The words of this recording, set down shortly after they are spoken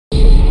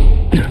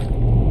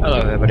Hello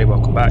everybody,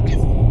 welcome back.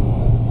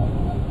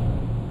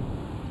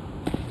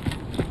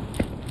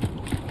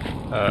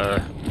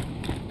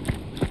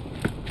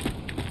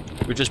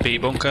 We just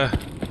beat Bunker.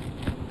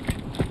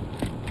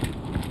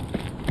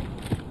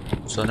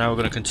 So now we're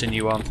going to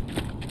continue on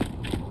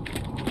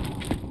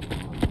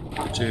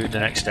to the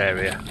next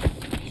area.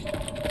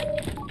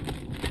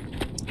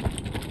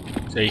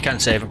 So you can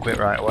save and quit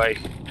right away.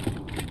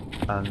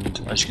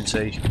 And as you can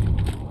see,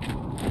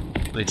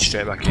 leads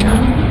straight back here.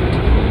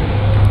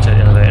 Take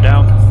the elevator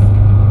down.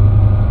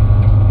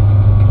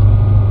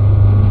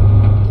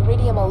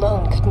 Iridium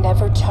alone could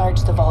never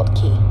charge the vault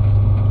key.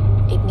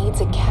 It needs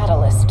a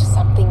catalyst,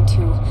 something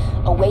to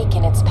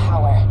awaken its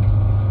power.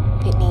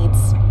 It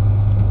needs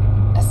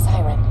a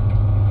siren.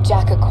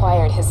 Jack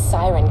acquired his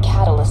siren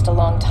catalyst a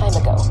long time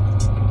ago.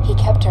 He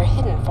kept her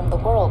hidden from the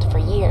world for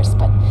years,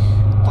 but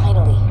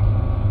finally,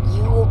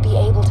 you will be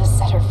able to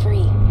set her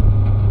free.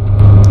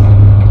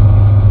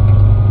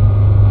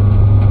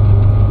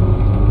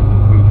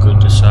 Who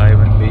could the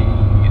siren be?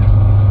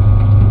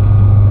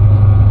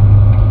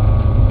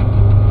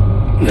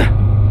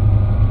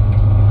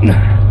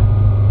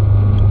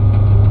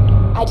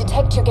 I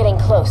detect you're getting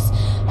close.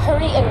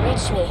 Hurry and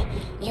reach me.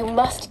 You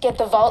must get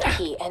the vault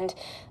key and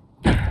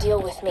deal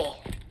with me.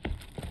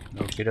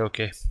 Okie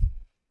dokie.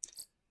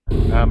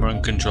 Armor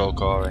and control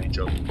core,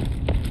 Angel.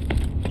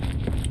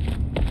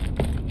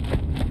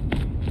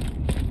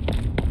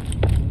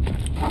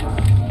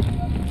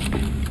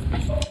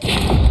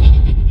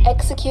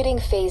 Executing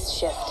phase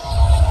shift.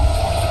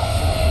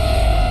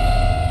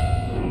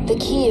 The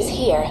key is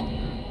here,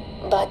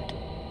 but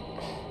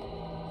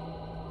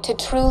to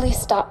truly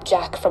stop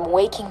Jack from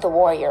waking the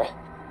warrior,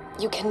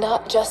 you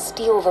cannot just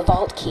steal the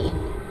vault key.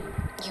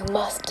 You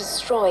must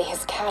destroy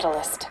his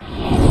catalyst.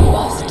 You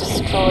must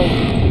destroy...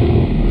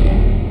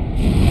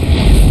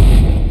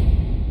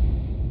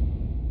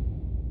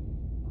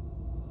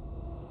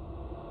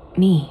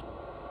 me.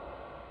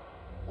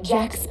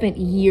 Jack spent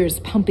years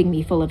pumping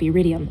me full of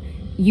iridium,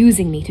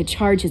 using me to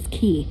charge his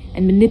key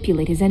and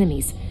manipulate his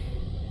enemies.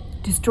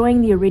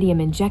 Destroying the iridium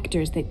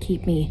injectors that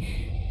keep me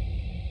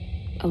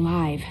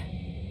alive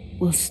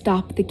will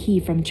stop the key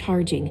from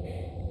charging,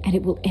 and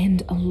it will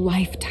end a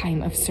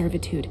lifetime of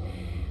servitude.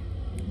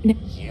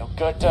 You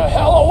get the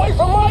hell away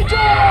from my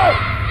door!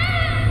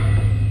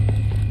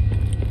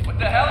 What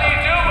the hell are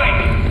you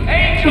doing?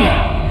 Angel!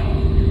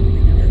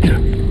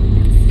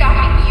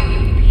 Stopping you,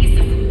 you piece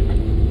of...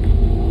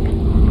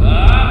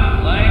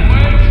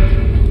 Language?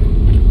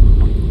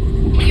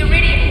 The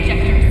iridium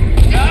injectors.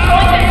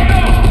 Destroy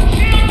them!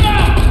 Shield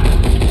up!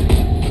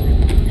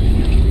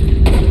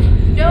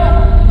 No,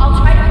 I'll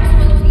try to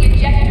expose the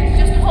injectors.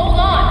 Just hold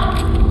on.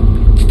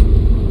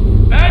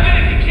 Bandit,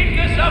 if you keep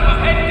this up, I'm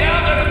heading down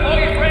there to blow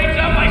your brains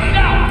out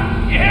myself!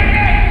 You hear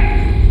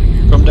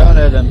me? Come down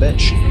here then,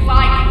 bitch. He's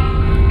lying.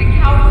 The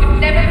coward would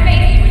never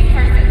face you in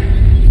person.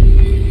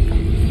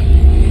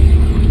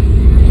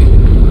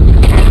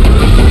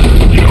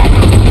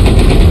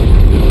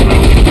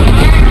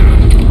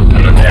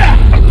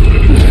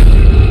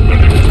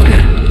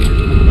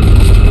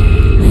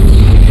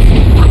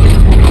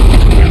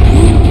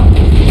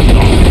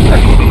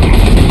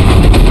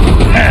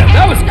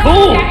 That was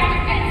cool!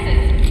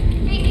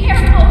 Be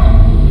careful.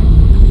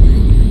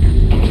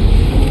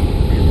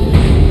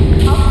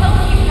 I'll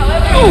help you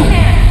however I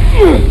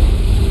can.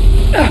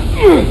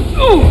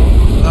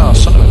 Oh,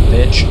 son of a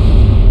bitch.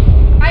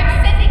 I'm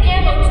sending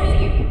ammo to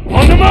you.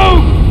 On the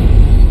move!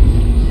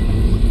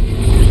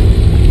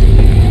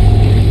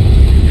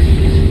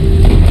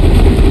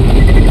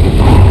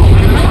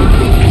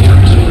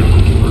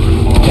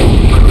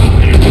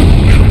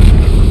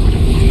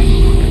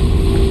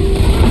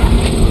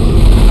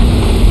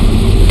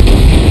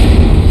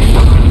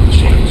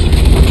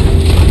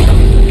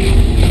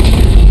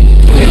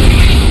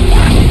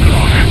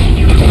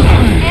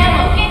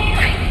 Ammo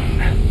incoming.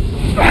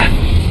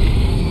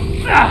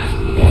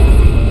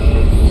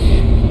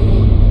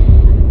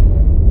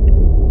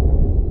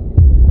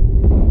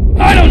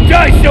 I don't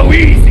die so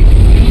easy!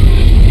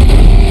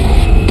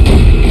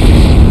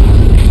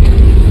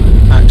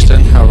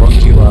 Axton, how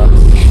rock you are.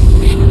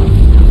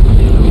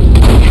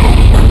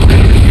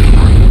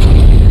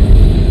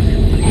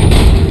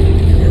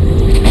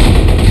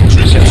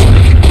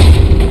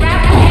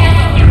 Grab the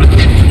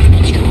ammo.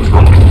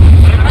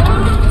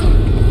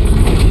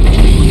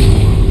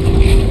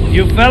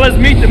 You fellas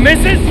meet the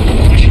missus?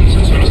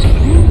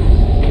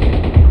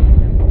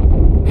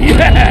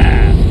 Yeah!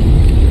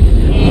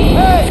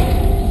 Hey!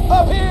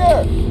 Up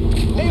here!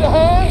 Need a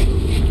hand?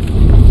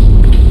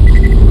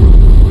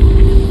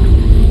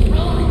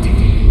 Roland,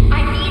 I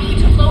need you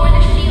to lower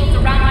the shields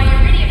around my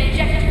iridium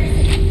injectors.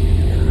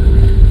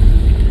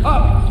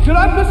 Did I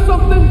miss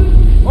something?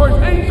 Or is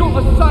Angel a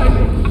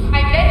siren? I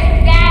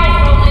meant now,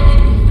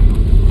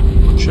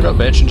 Roland. Shut up,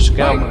 bitch, and just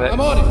get on with it.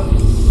 I'm on it.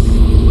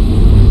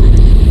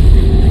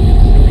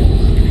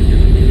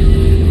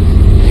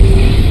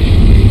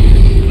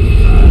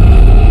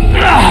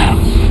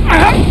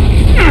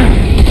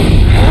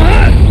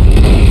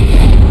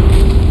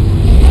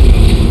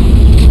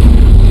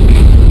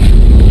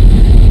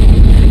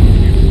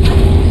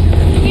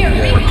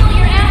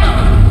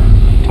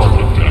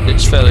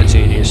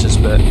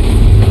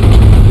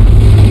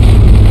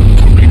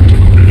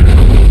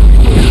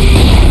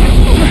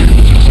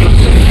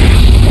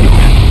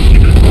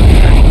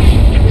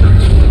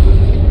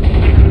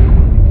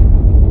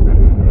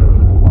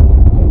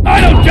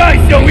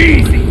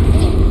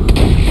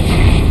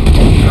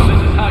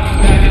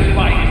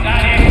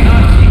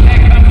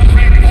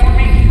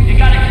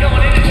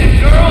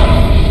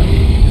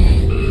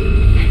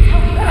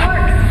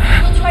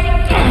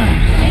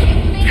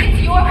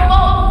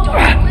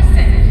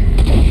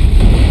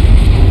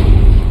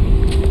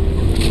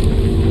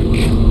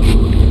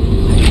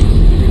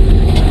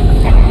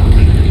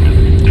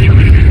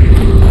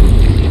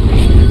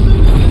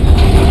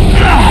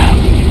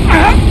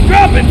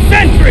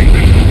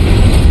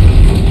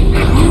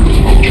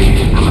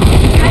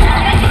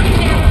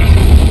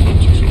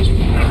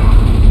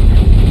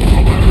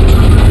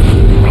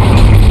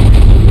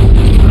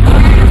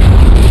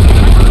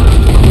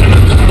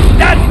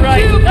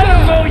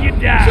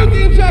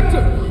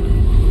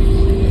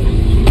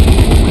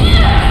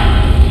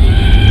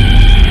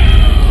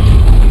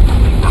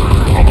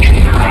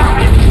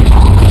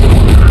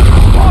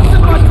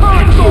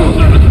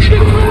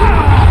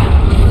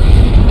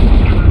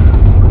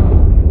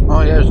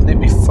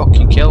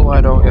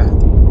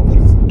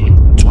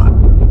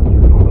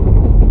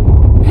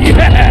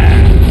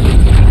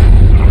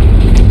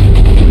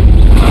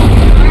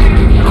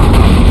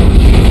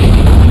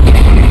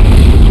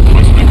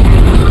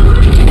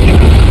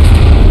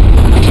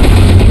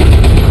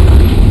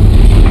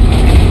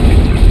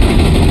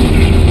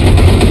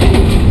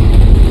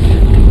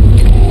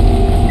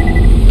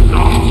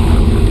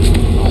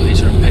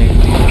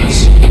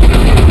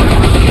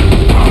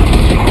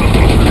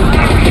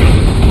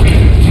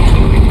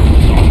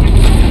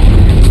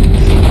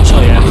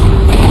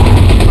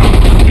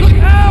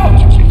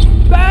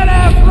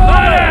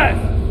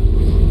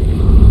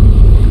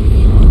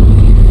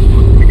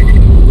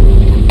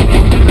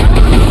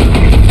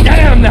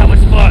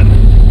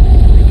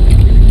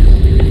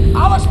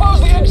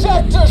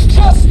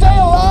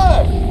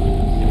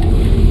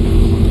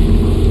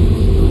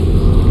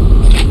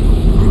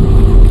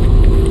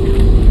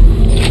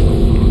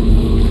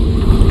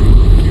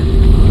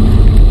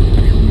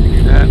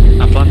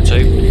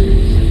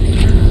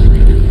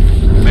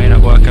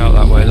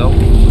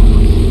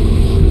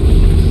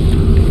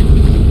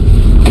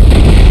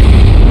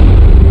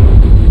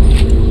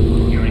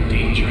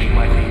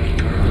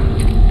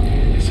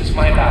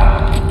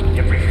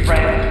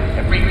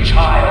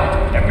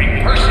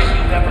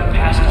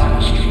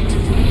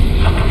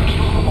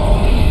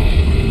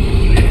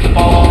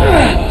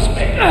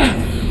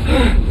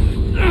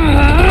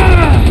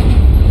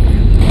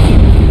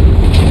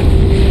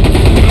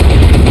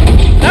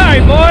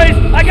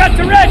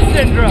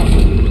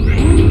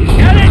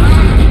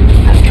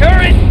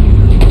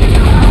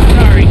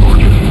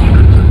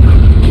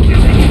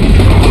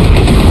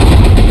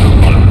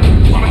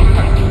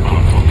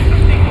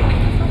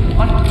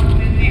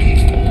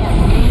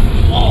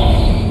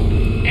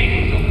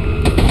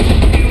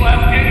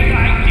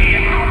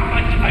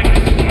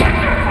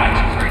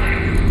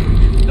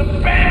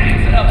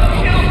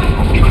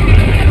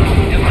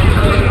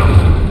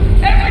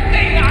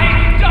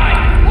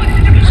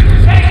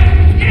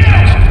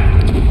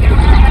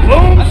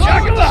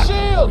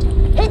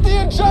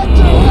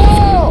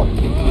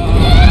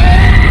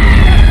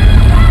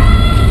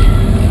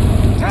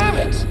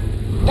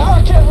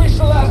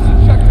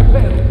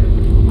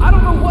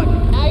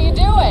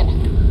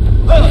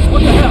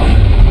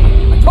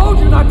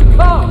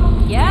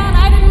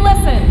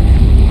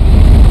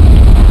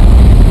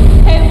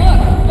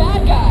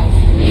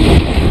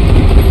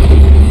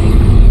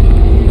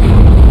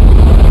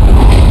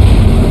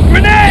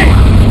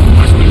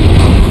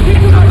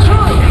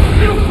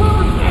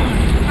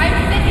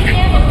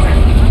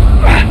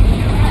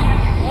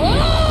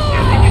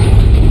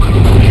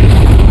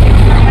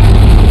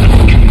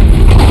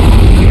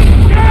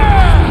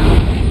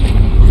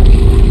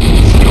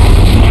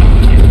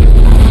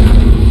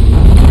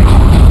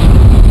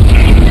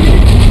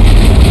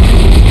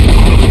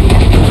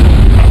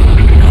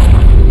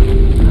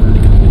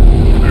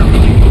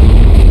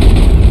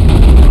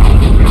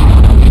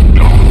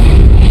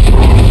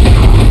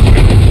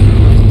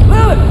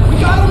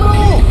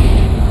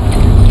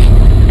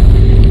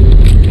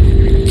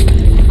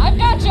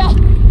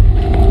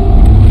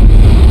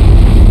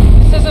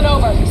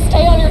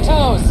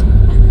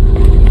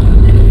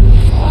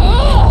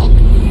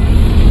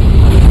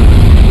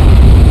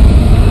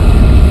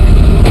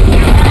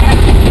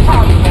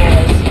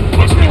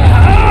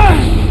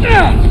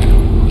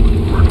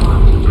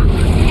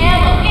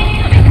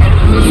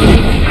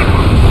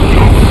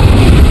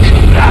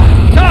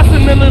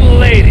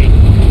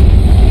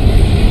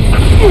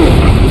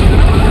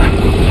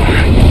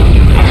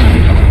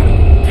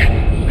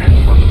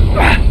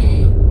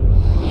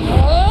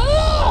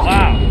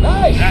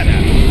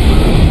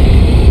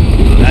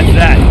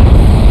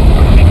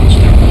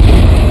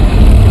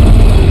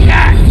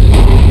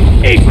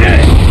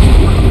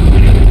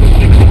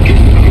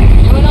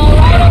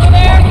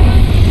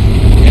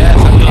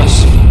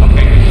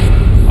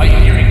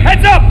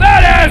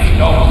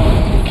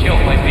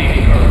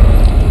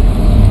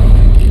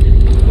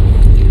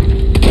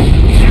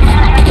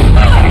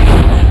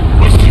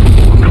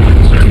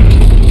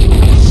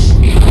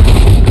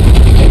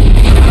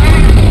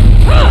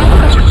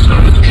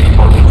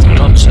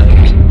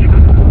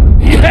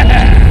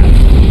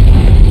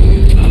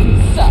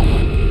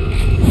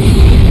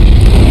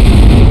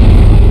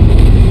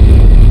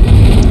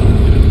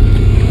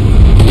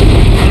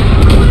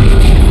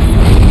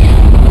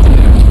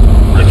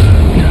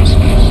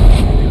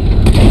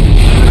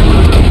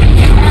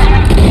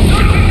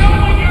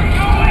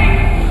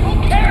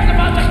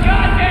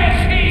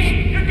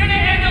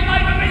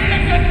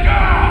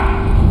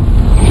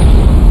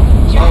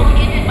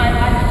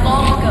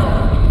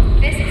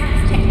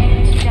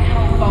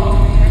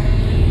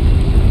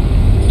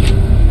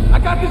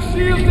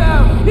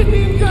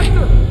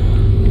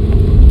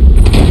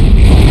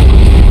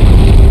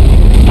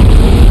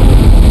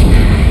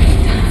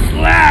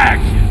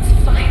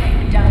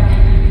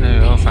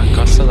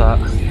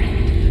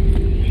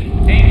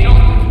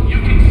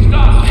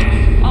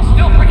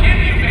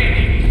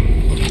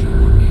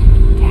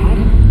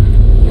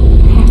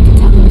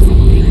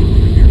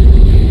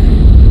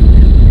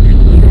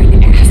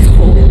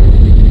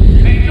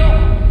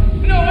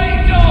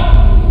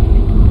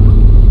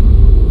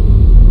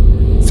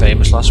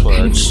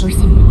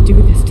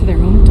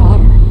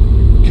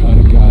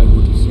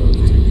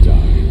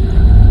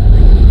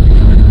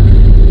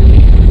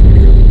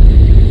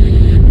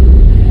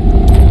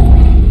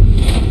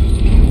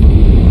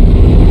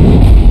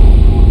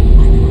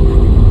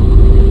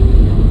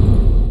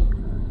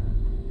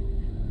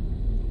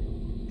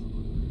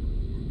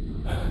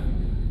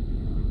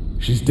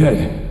 She's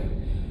dead.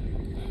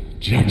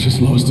 Jack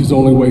just lost his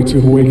only way to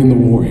awaken the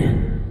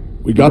warrior.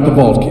 We got the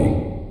vault key,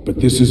 but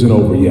this isn't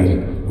over yet.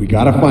 We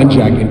gotta find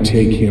Jack and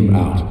take him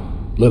out.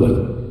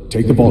 Lilith,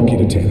 take the vault key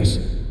to Tannis.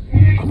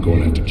 I'm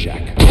going after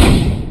Jack.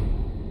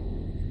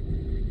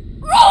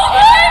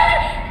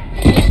 Roland!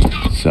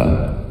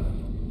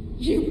 Son.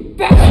 You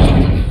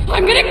bastard!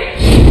 I'm gonna...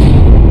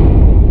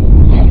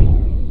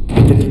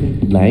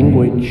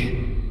 Language.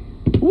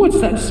 What's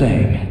that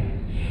saying?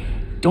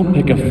 Don't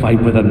pick a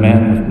fight with a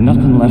man with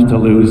nothing left to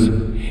lose.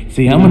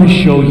 See, I'm gonna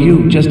show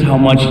you just how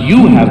much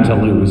you have to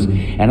lose,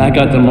 and I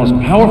got the most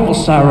powerful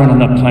siren on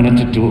the planet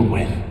to do it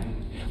with.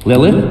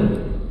 Lilith,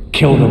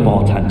 kill the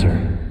Vault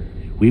Hunter.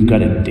 We've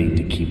got a date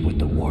to keep with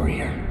the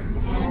warrior.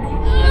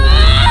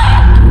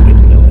 Do it,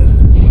 Lilith.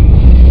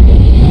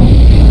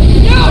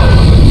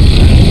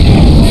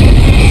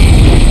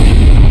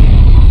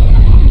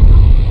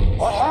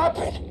 What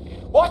happened?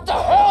 What the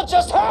hell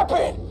just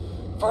happened?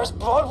 First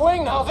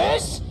Bloodwing, now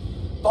this?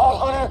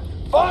 Vault Hunter,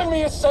 find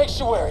me a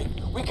sanctuary.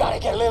 We gotta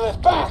get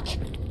Lilith back.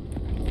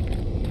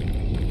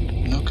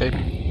 Okay.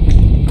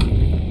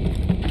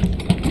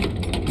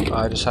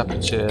 I just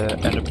happened to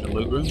end up in the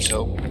loot room,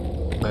 so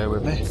bear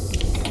with me.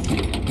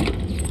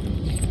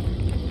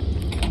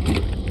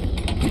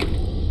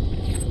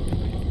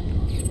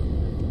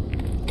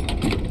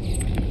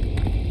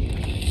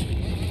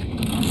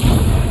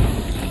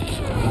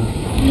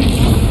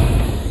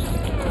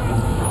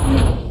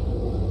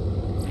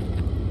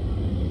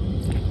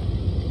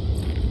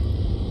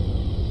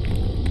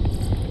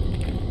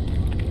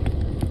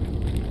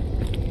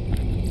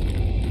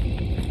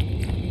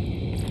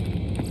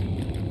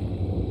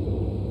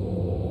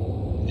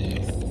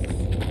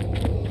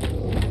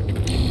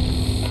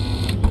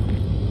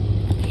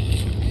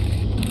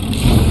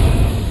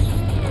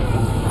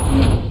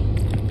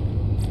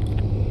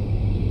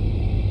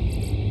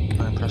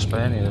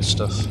 By any of this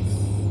stuff.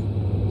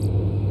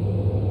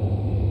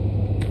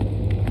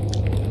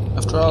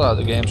 After all that,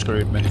 the game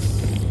screwed me.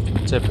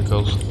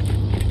 Typical.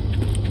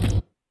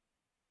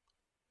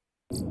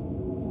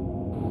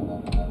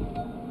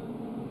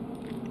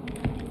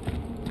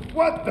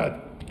 What the?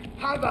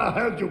 How the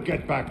hell did you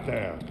get back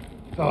there?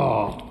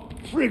 Oh,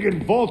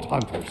 friggin' Vault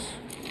Hunters.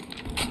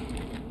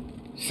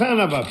 Son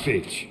of a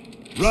bitch.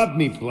 Rubbed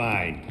me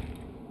blind.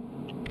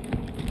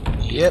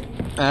 Yep,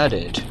 I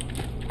did.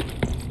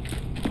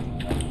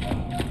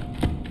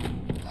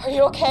 Are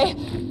you okay?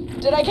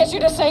 Did I get you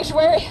to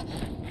Sanctuary?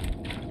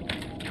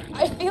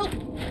 I feel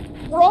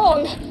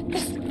wrong.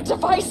 This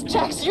device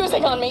Jack's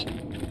using on me.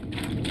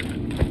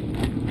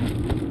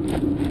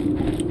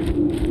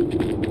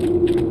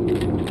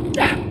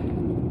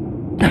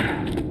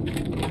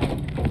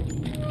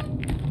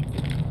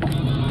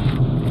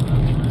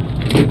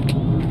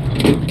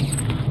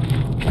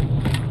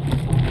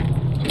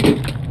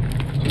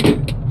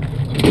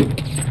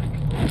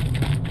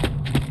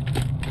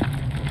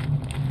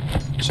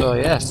 So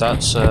yes,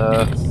 that's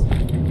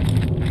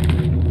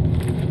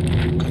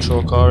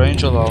Control Core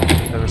Angel, all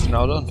everything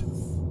all done.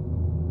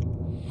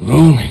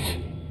 Roland.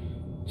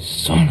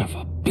 Son of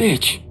a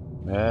bitch.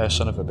 Yeah,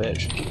 son of a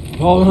bitch.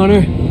 Vault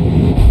Hunter,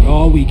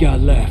 all we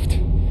got left.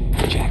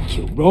 Jack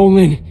killed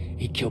Roland,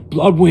 he killed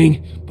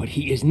Bloodwing, but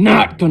he is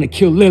not gonna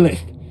kill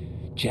Lilith.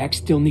 Jack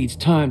still needs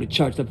time to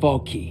charge the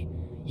vault key.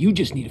 You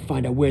just need to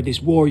find out where this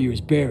warrior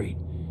is buried.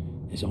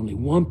 There's only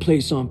one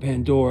place on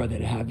Pandora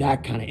that'll have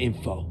that kind of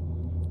info.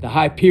 The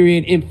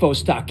Hyperion Info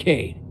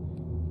Stockade.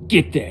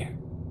 Get there.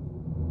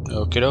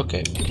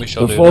 Okay. We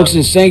shall The do folks that.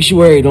 in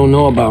Sanctuary don't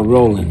know about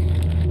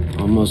Roland.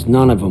 Almost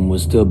none of them would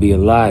still be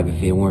alive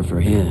if it weren't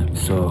for him,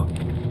 so...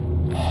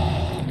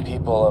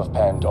 People of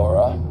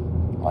Pandora,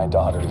 my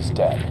daughter is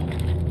dead.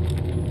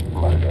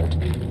 Murdered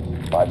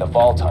by the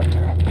Vault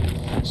Hunter.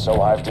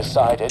 So I've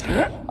decided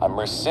I'm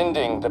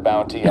rescinding the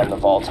bounty on the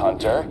Vault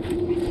Hunter.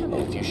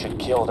 If you should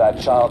kill that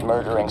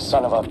child-murdering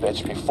son of a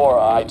bitch before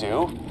I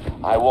do,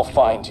 I will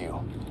find you.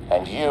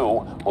 And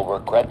you will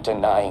regret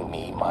denying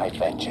me my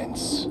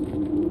vengeance.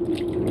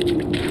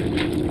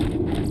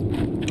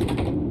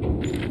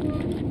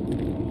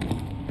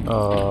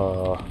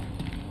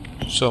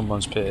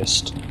 Someone's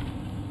pissed.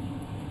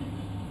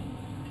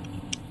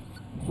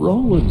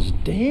 Roland's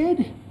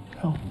dead?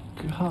 Oh,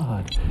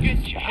 God.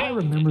 I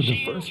remember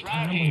the first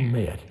time we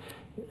met.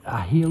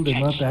 I healed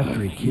him up after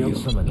he killed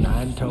some of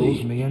Nine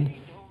Toes' men.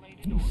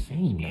 He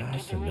seemed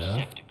nice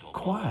enough,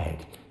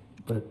 quiet,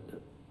 but...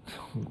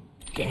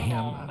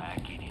 Damn.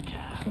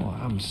 Oh,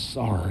 I'm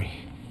sorry.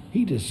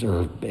 He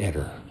deserved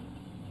better.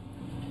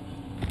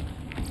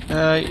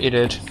 He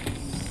did.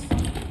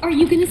 Are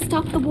you gonna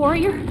stop the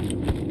warrior?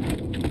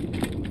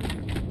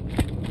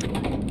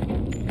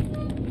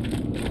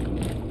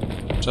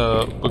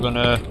 So we're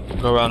gonna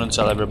go around and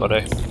tell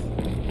everybody.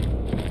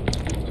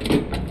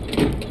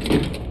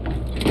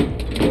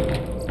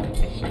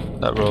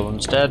 That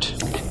Roland's dead.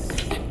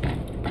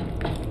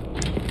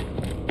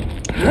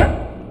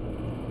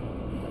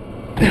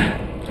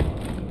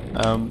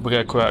 We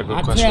got quite a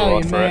good quest tell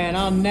reward you, for man, it.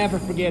 I'll never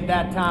forget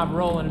that time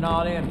Roland and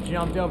all them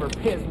jumped over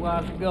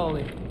Pisswise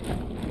Gully.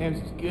 Them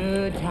was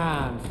good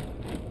times.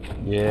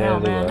 Yeah, Hell,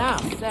 they man, were. now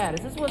I'm sad.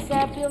 Is this what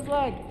sad feels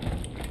like?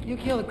 You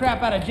kill the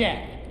crap out of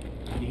Jack.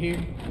 You hear?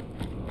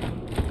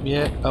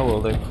 Yeah, I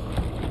will do.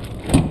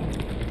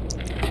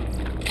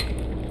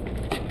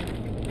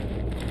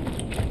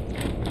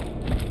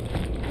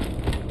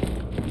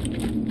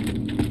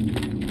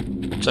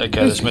 Take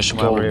care of this mission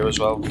while we're here as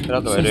well. Get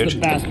out the way, dude. The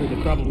bastard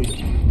that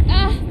probably...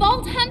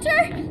 Vault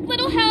Hunter?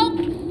 Little help?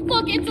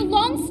 Look, it's a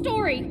long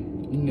story.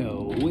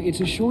 No, it's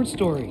a short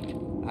story.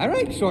 I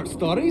write short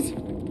stories.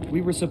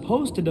 We were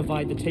supposed to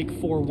divide the take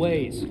 4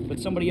 ways, but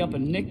somebody up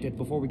and nicked it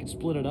before we could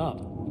split it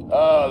up.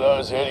 Oh,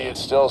 those idiots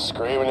still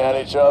screaming at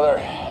each other?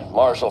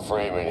 Marshall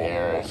Freeman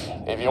here.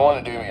 If you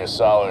want to do me a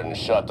solid and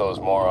shut those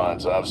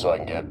morons up so I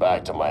can get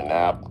back to my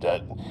nap,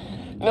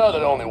 know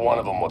that only one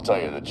of them will tell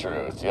you the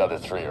truth. The other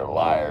 3 are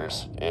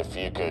liars. If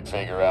you could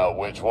figure out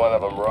which one of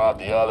them robbed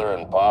the other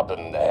and pop it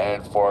in the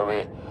head for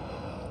me,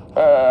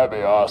 that'd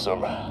be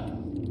awesome.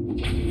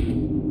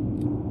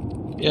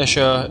 Yeah,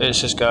 sure,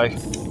 it's this guy.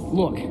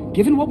 Look,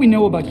 given what we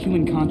know about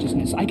human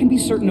consciousness, I can be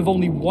certain of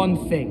only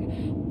one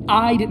thing.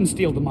 I didn't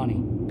steal the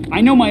money.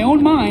 I know my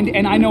own mind,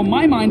 and I know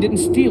my mind didn't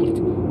steal it.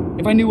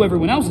 If I knew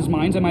everyone else's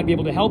minds, I might be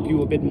able to help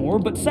you a bit more,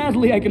 but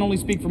sadly I can only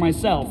speak for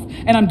myself,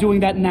 and I'm doing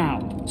that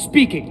now.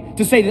 Speaking,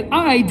 to say that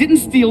I didn't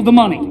steal the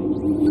money.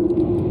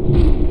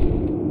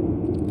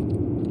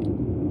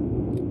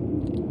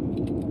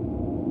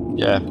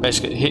 Yeah,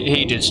 basically,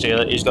 he did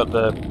steal it. He's got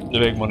the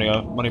big money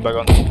bag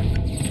on.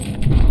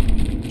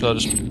 So I'll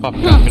just pop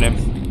a cap in him.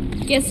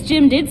 Guess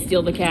Jim did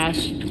steal the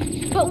cash.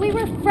 But we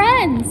were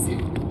friends.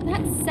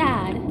 That's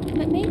sad.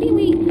 But maybe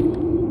we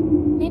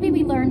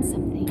learned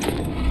something.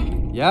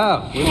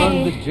 Yeah, we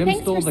learned that Jim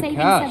stole the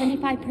cash.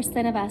 Thanks for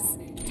saving 75% of us.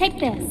 Take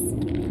this.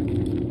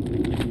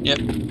 Yep,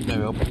 there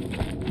we go.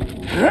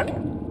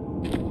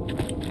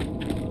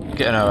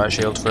 Getting our right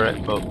shield for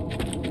it, but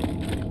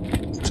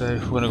so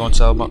we're gonna go and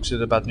tell Moxie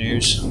the bad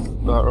news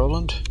about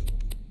Roland.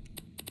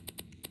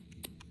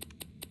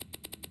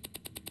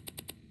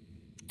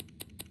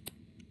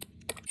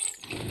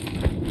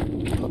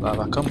 Put that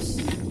back on.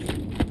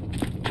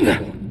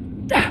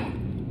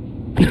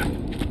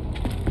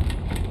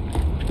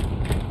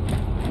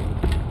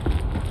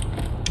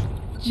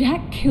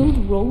 Jack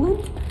killed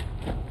Roland?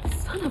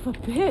 Son of a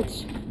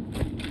bitch.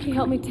 He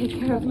helped me take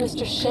care of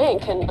Mr.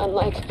 Shank, and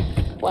unlike,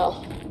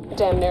 well,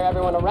 damn near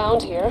everyone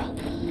around here,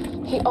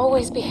 he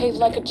always behaved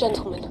like a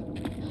gentleman.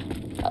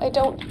 I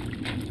don't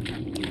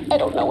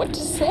know what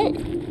to say.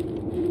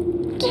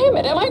 Damn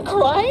it, am I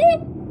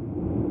crying?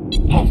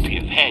 Hope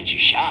you've had your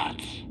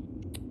shots.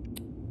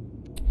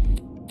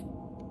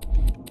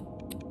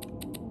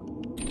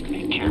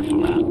 Be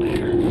careful out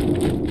there.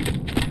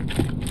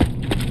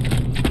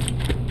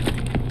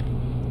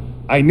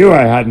 I knew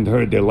I hadn't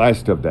heard the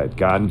last of that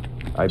gun.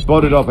 I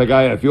bought it off a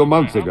guy a few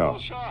months ago.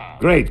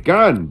 Great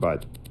gun,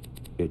 but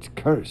it's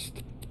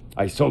cursed.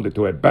 I sold it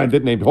to a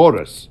bandit named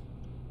Horace.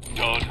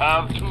 Don't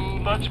have too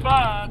much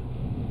fun.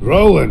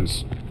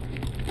 Roland's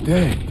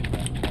dead.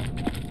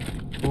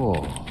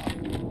 Oh.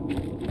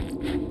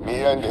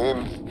 Me and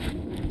him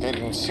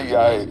didn't see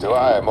eye to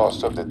eye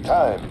most of the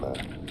time.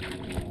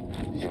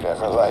 He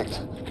never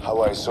liked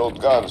how I sold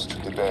guns to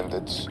the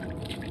bandits.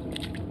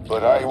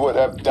 But I would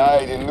have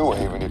died in New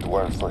Haven if it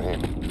weren't for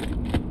him.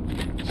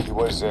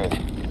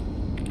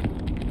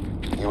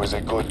 He was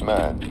a good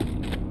man.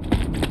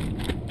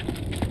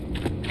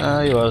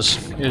 He was.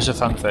 He was a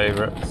fan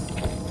favourite.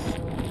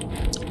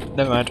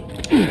 Never mind.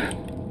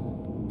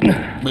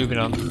 Moving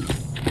on.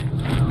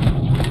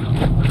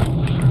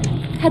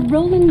 Had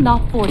Roland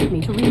not forced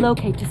me to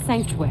relocate to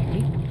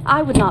Sanctuary,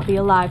 I would not be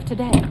alive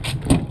today.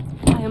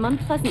 I am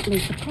unpleasantly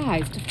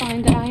surprised to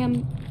find that I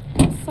am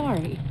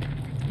sorry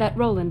that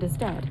Roland is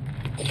dead.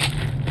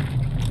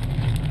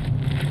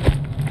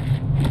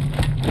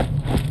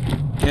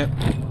 Yep.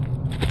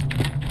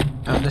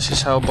 And this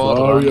is how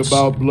Borderlands...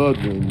 Sorry about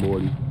Bloodwing,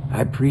 Morty.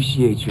 I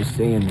appreciate you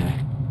saying that.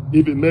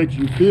 If it makes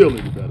you feel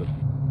any better.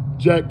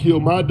 Jack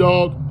killed my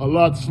dog a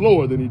lot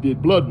slower than he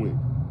did Bloodwing.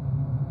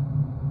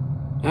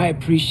 I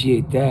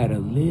appreciate that a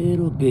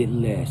little bit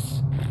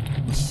less.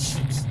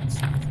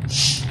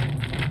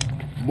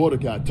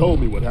 Mordecai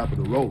told me what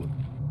happened to Roland.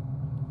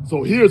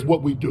 So here's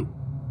what we do.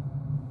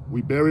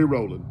 We bury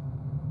Roland.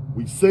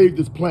 We save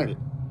this planet.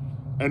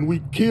 And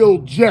we kill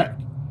Jack.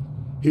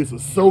 His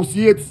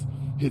associates,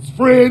 his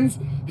friends,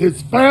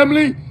 his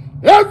family,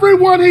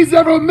 everyone he's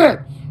ever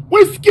met.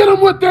 We skin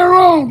them with their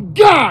own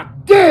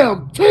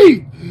goddamn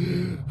teeth.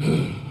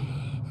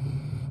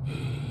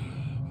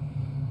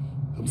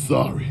 I'm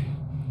sorry.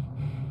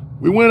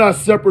 We went our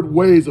separate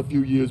ways a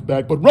few years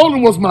back, but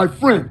Roland was my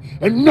friend,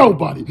 and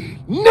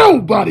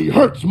nobody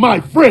hurts my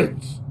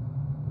friends.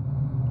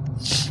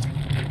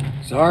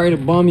 Sorry to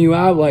bum you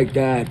out like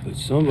that, but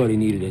somebody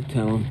needed to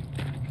tell him.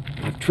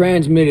 I've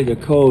transmitted a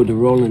code to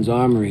Roland's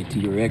armory to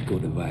your Echo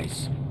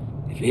device.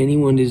 If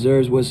anyone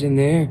deserves what's in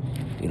there,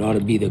 it ought to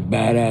be the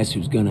badass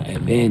who's gonna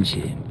avenge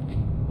him.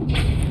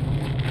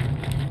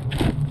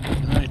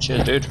 Alright,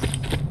 cheers, dude.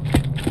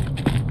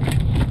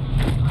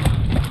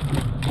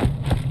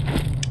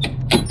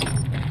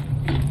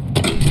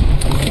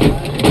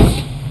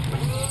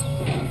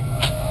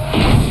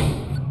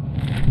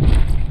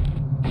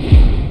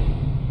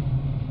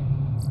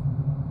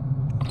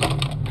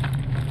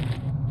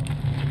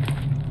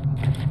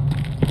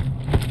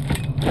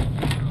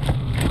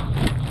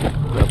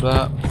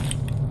 that.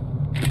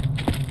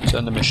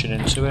 Turn the mission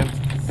into him.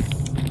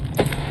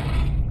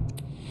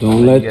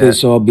 Don't let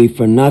this all be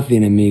for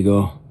nothing,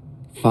 amigo.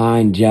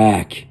 Find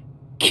Jack.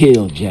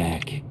 Kill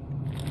Jack.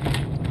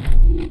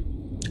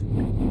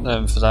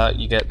 Then for that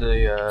you get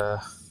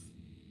the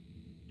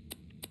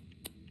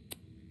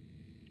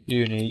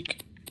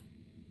unique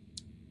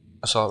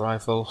assault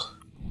rifle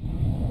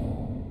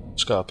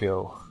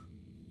Scorpio.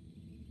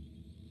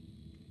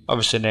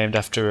 Obviously named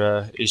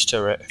after his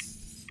turret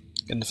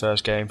in the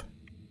first game.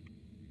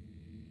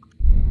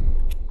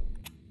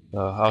 So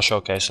I'll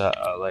showcase that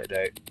at a later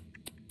date.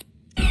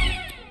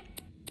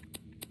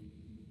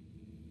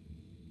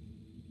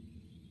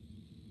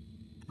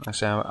 Like I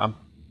say, I'm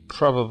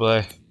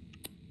probably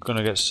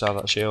gonna get to sell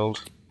that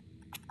shield.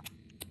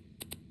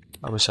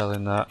 I'll be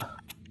selling that.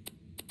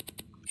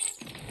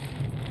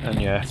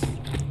 And yeah.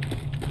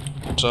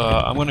 So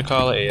I'm gonna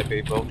call it here,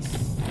 people.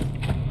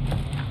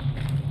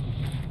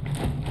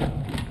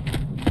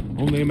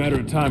 Only a matter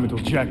of time until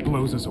Jack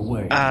blows us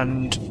away.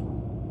 And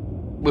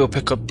we'll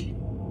pick up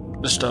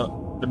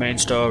the main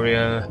story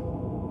in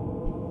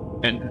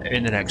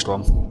the next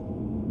one.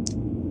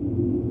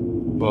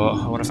 But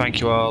I want to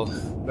thank you all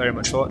very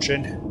much for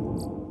watching.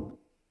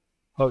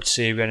 Hope to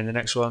see you again in the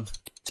next one.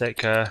 Take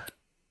care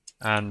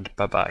and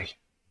bye bye.